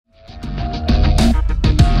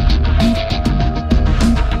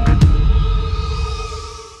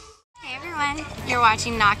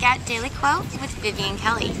watching Knockout Daily Quote with Vivian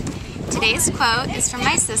Kellie. Today's quote is from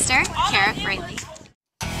my sister, Kara Fraley.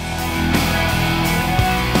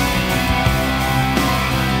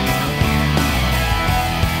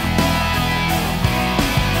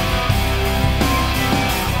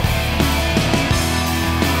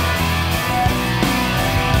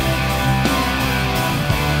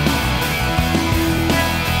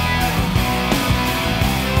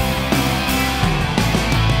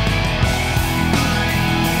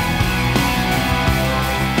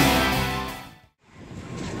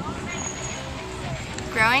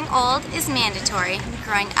 Growing old is mandatory,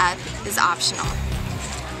 growing up is optional.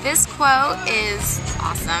 This quote is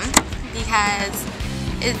awesome because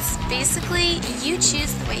it's basically you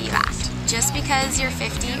choose the way you act. Just because you're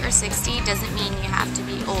 50 or 60 doesn't mean you have to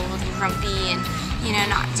be old and grumpy and,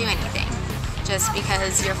 not do anything. Just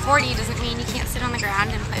because you're 40 doesn't mean you can't sit on the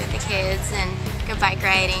ground and play with the kids and go bike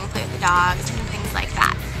riding, play with the dogs and things like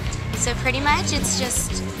that. So pretty much it's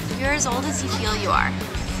just you're as old as you feel you are.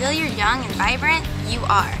 Feel you're young and vibrant, you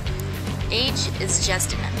are. Age is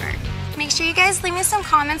just a number. Make sure you guys leave me some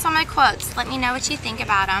comments on my quotes. Let me know what you think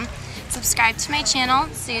about them. Subscribe to my channel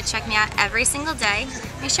so you check me out every single day.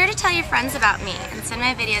 Make sure to tell your friends about me and send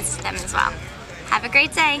my videos to them as well. Have a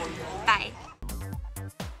great day. Bye.